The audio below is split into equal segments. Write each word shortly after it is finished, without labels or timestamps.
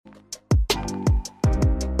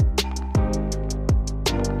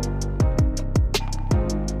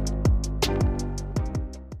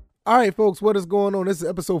All right, folks, what is going on? This is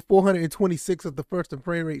episode 426 of the First and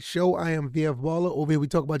Frame Rate Show. I am VF Baller. Over here, we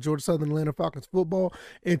talk about Georgia Southern Atlanta Falcons football.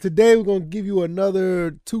 And today, we're going to give you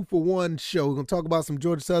another 2-for-1 show. We're going to talk about some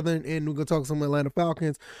Georgia Southern, and we're going to talk some Atlanta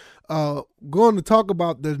Falcons. Going to talk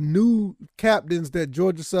about the new captains that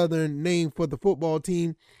Georgia Southern named for the football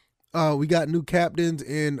team. We got new captains,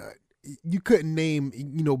 and you couldn't name,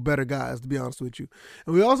 better guys, to be honest with you.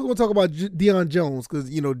 And we're also going to talk about Deion Jones because,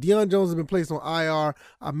 Deion Jones has been placed on IR.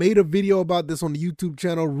 I made a video about this on the YouTube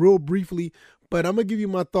channel real briefly, but I'm going to give you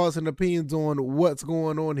my thoughts and opinions on what's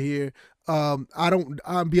going on here. I'll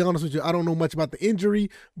be honest with you, I don't know much about the injury,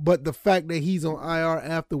 but the fact that he's on IR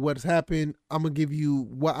after what's happened, I'm going to give you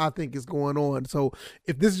what I think is going on. So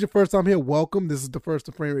if this is your first time here, welcome. This is the First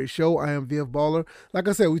and Frame Rate Show. I am VF Baller. Like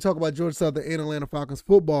I said, we talk about Georgia Southern and Atlanta Falcons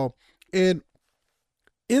football. And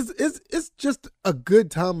it's just a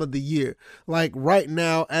good time of the year. Like right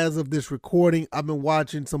now, as of this recording, I've been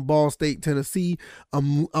watching some Ball State, Tennessee.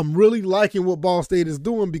 I'm really liking what Ball State is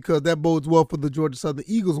doing because that bodes well for the Georgia Southern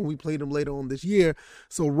Eagles when we play them later on this year.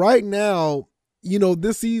 So right now,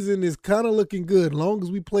 this season is kind of looking good as long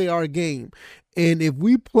as we play our game. And if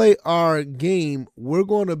we play our game, we're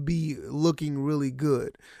going to be looking really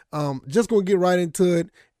good. Just going to get right into it.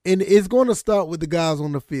 And it's going to start with the guys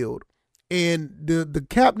on the field. And the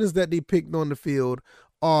captains that they picked on the field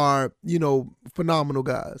are, phenomenal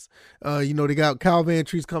guys. They got Kyle Van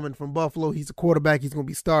Treese coming from Buffalo. He's a quarterback. He's going to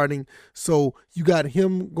be starting. So you got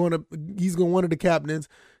him he's one of the captains.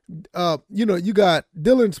 You got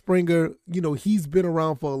Dylan Springer. He's been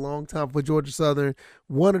around for a long time for Georgia Southern.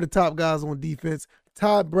 One of the top guys on defense.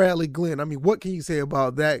 Todd Bradley Glenn. What can you say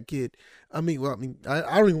about that kid? I don't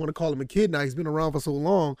even want to call him a kid now. He's been around for so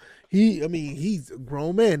long. He's a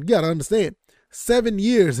grown man. You got to understand. 7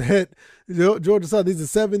 years at Georgia Southern.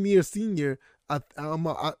 He's a 7-year senior.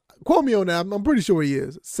 Quote me on that. I'm pretty sure he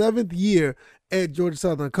is. 7th year at Georgia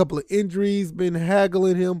Southern. A couple of injuries been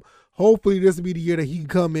haggling him. Hopefully this will be the year that he can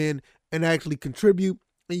come in and actually contribute.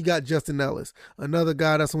 And you got Justin Ellis, another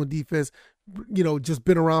guy that's on defense, just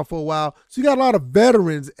been around for a while. So you got a lot of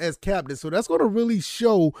veterans as captains. So that's going to really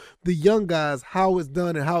show the young guys how it's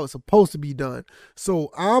done and how it's supposed to be done.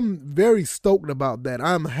 So I'm very stoked about that.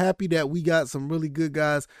 I'm happy that we got some really good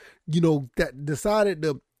guys, that decided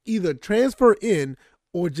to either transfer in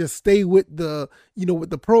or just stay with the, with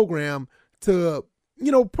the program to,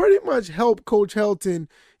 pretty much help Coach Helton,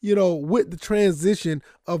 with the transition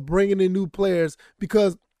of bringing in new players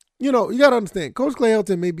because, you got to understand, Coach Clay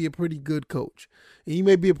Helton may be a pretty good coach. And he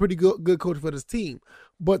may be a pretty good coach for this team.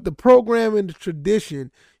 But the program and the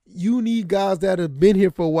tradition, you need guys that have been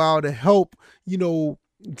here for a while to help,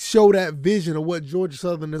 show that vision of what Georgia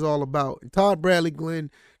Southern is all about. And Todd Bradley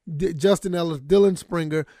Glenn, Justin Ellis, Dylan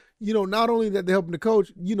Springer, not only that they're helping the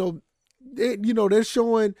coach, they're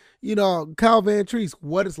showing, Kyle Van Treese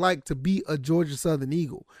what it's like to be a Georgia Southern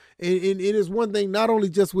Eagle. And it is one thing, not only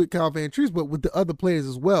just with Kyle Van Treese, but with the other players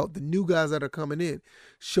as well, the new guys that are coming in,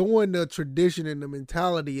 showing the tradition and the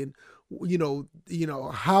mentality and,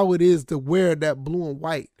 how it is to wear that blue and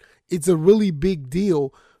white. It's a really big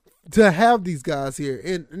deal to have these guys here.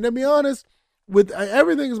 And to be honest, with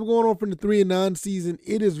everything that's going on from the 3-9 season,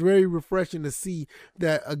 it is very refreshing to see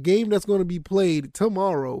that a game that's going to be played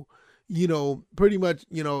tomorrow, pretty much,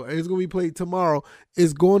 it's going to be played tomorrow,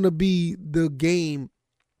 is going to be the game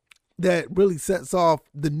that really sets off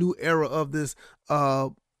the new era of this,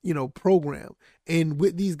 program. And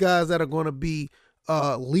with these guys that are going to be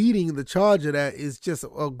leading the charge of that is just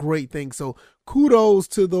a great thing. So kudos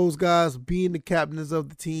to those guys being the captains of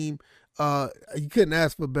the team. You couldn't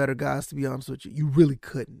ask for better guys, to be honest with you. You really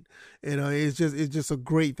couldn't. It's just a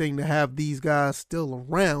great thing to have these guys still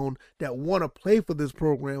around that want to play for this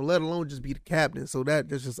program, let alone just be the captain. So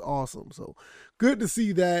that's just awesome. So good to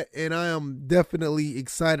see that, and I am definitely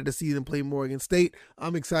excited to see them play Morgan State.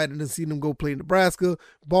 I'm excited to see them go play Nebraska,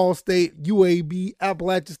 Ball State, UAB,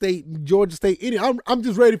 Appalachian State, Georgia State. I'm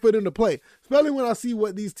just ready for them to play, especially when I see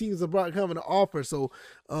what these teams are coming to offer. So,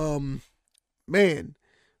 man,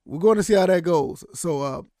 we're going to see how that goes.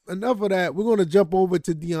 So enough of that. We're going to jump over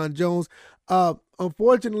to Deion Jones.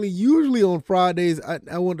 Unfortunately, usually on Fridays,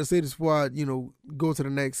 I want to say this before I, go to the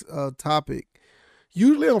next topic.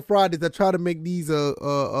 Usually on Fridays, I try to make these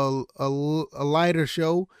a lighter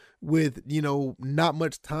show with, not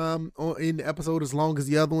much time in the episode as long as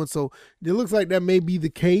the other one. So it looks like that may be the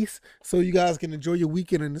case. So you guys can enjoy your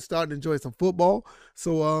weekend and start to enjoy some football.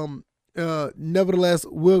 So nevertheless,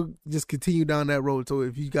 we'll just continue down that road. So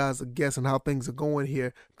if you guys are guessing how things are going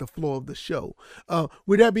here, the flow of the show.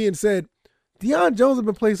 With that being said, Deion Jones has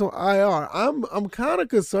been placed on IR. I'm kind of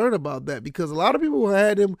concerned about that because a lot of people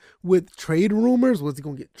had him with trade rumors. Was he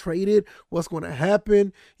going to get traded? What's going to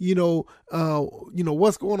happen?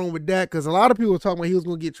 What's going on with that? Because a lot of people were talking about he was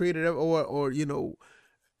going to get traded or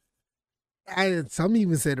some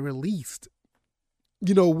even said released.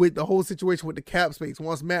 With the whole situation with the cap space,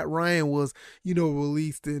 once Matt Ryan was,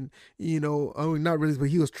 released and, not released, but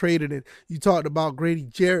he was traded. And you talked about Grady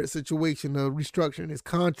Jarrett's situation of restructuring his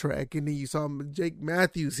contract. And then you saw Jake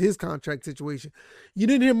Matthews, his contract situation. You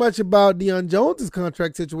didn't hear much about Deion Jones'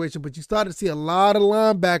 contract situation, but you started to see a lot of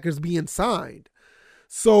linebackers being signed.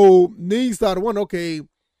 So then you started wondering, okay,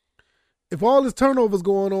 if all this turnover's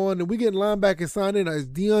going on and we getting linebackers signed in, is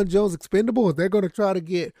Deion Jones expendable? Is they going to try to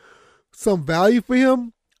get some value for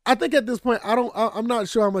him? I think at this point, I'm not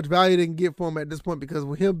sure how much value they can get for him at this point because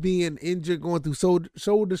with him being injured, going through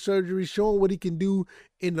shoulder surgery, showing what he can do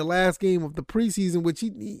in the last game of the preseason, which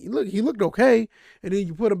he looked okay, and then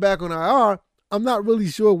you put him back on IR. I'm not really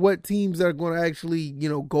sure what teams are going to actually,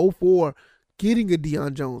 go for getting a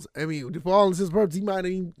Deion Jones. I mean, for all intents and purposes, he might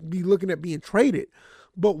even be looking at being traded.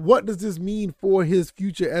 But what does this mean for his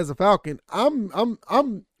future as a Falcon?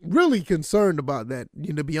 I'm really concerned about that,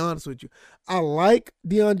 to be honest with you. I like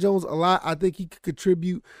Deion Jones a lot. I think he could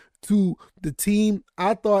contribute to the team.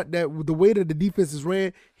 I thought that with the way that the defenses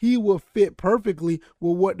ran, he would fit perfectly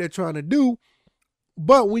with what they're trying to do.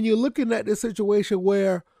 But when you're looking at this situation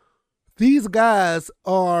where these guys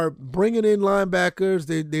are bringing in linebackers,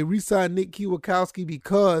 they re-signed Nick Kwiatkowski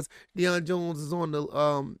because Deion Jones is on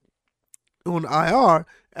the IR,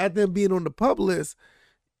 at them being on the PUP list,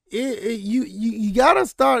 you gotta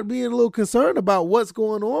start being a little concerned about what's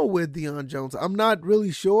going on with Deion Jones. I'm not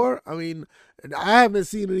really sure. I mean, I haven't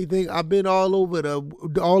seen anything. I've been all over the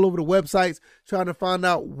websites trying to find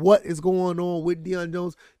out what is going on with Deion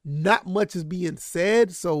Jones. Not much is being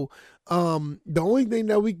said. So the only thing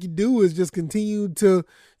that we can do is just continue to,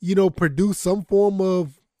 produce some form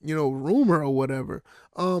of rumor or whatever.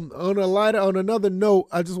 On another note,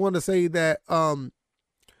 I just want to say that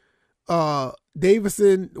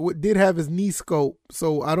Davison did have his knee scope,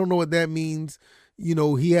 so I don't know what that means.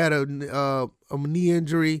 He had a knee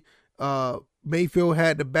injury. Mayfield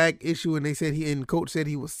had the back issue, and they said coach said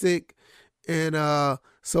he was sick, and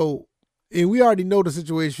we already know the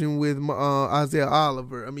situation with Isaiah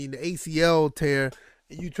Oliver. I mean, the ACL tear.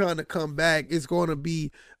 You trying to come back, it's going to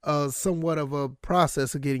be somewhat of a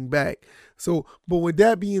process of getting back. So, but with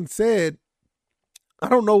that being said, I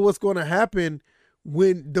don't know what's going to happen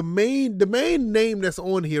when the main name that's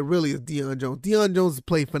on here really is Deion Jones. Deion Jones has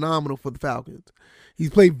played phenomenal for the Falcons. He's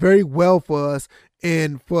played very well for us,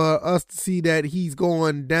 and for us to see that he's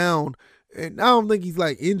going down, and I don't think he's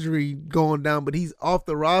like injury going down, but he's off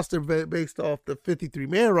the roster based off the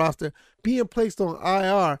 53-man roster, being placed on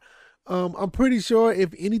IR. I'm pretty sure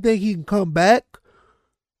if anything, he can come back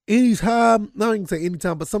anytime. Not even say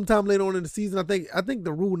anytime, but sometime later on in the season. I think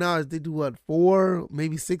the rule now is they do 4,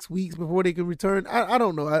 maybe 6 weeks before they can return. I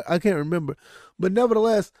don't know. I can't remember. But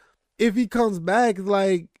nevertheless, if he comes back,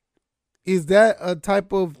 is that a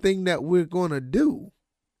type of thing that we're going to do?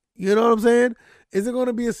 You know what I'm saying? Is it going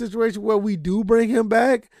to be a situation where we do bring him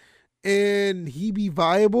back and he be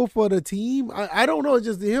viable for the team? I don't know. It's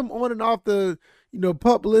just him on and off the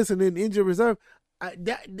PUP list and then injured reserve.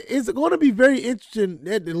 It's going to be very interesting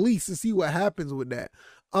at the least to see what happens with that.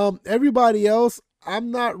 Everybody else,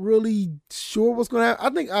 I'm not really sure what's going to happen. I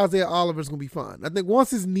think Isaiah Oliver's going to be fine. I think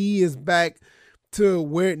once his knee is back to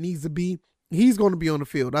where it needs to be, he's going to be on the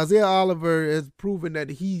field. Isaiah Oliver has proven that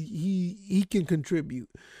he can contribute.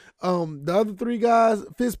 The other 3 guys,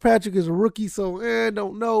 Fitzpatrick is a rookie, so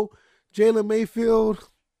don't know. Jalen Mayfield,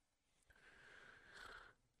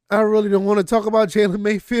 I really don't want to talk about Jalen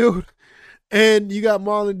Mayfield. And you got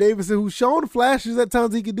Marlon Davidson, who's shown flashes at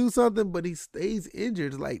times he can do something, but he stays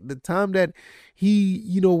injured. Like the time that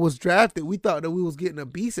he, was drafted, we thought that we was getting a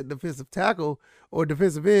beast at defensive tackle or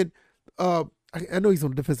defensive end. I know he's on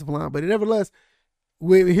the defensive line, but nevertheless,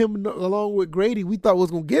 with him along with Grady, we thought we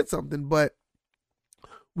was going to get something, but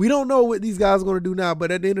we don't know what these guys are going to do now.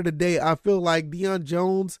 But at the end of the day, I feel like Deion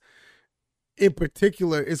Jones in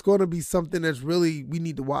particular, it's going to be something that's really we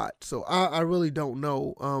need to watch. So I really don't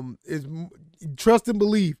know. It's trust and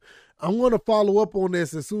believe. I'm going to follow up on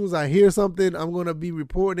this as soon as I hear something. I'm going to be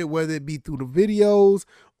reporting it, whether it be through the videos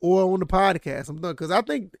or on the podcast. I'm done because I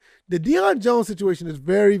think the Deion Jones situation is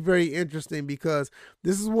very, very interesting because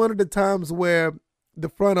this is one of the times where the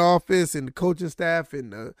front office and the coaching staff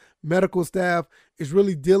and the medical staff is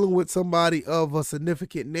really dealing with somebody of a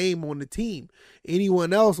significant name on the team.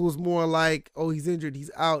 Anyone else was more like, oh, he's injured, he's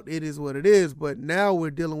out, it is what it is. But now we're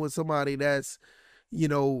dealing with somebody that's,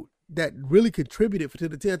 that really contributed to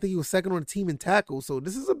the team. I think he was second on the team in tackles. So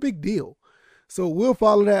this is a big deal. So we'll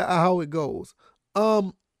follow that how it goes.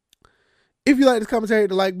 If you like this commentary, hit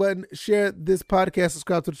the like button, share this podcast,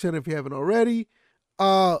 subscribe to the channel if you haven't already.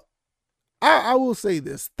 I will say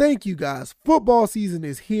this. Thank you guys. Football season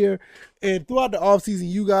is here. And throughout the offseason,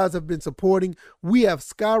 you guys have been supporting. We have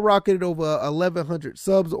skyrocketed over 1,100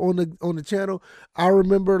 subs on the channel. I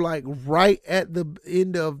remember like right at the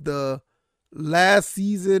end of the last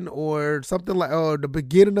season or something like, or the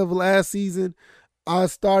beginning of last season, I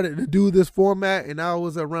started to do this format and I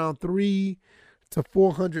was around 300 to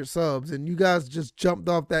 400 subs, and you guys just jumped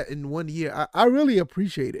off that in 1 year. I really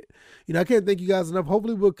appreciate it. You know, I can't thank you guys enough.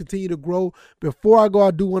 Hopefully we'll continue to grow. Before I go,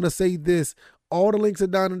 I do want to say this. All the links are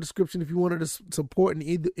down in the description if you wanted to support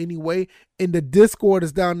in any way. And the Discord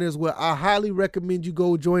is down there as well. I highly recommend you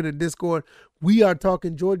go join the Discord. We are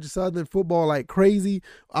talking Georgia Southern football like crazy.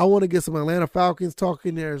 I want to get some Atlanta Falcons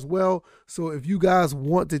talking there as well. So if you guys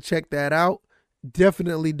want to check that out,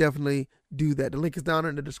 definitely do that. The link is down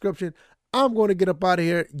in the description. I'm going to get up out of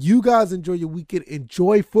here. You guys enjoy your weekend.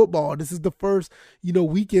 Enjoy football. This is the first,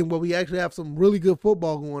 weekend where we actually have some really good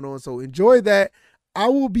football going on. So enjoy that. I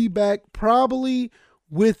will be back probably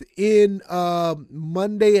within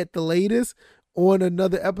Monday at the latest on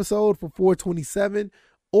another episode for 427.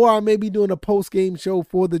 Or I may be doing a post-game show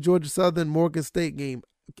for the Georgia Southern Morgan State game.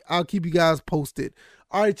 I'll keep you guys posted.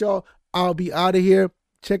 All right, y'all. I'll be out of here.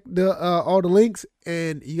 Check all the links,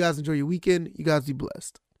 and you guys enjoy your weekend. You guys be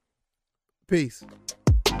blessed. Peace.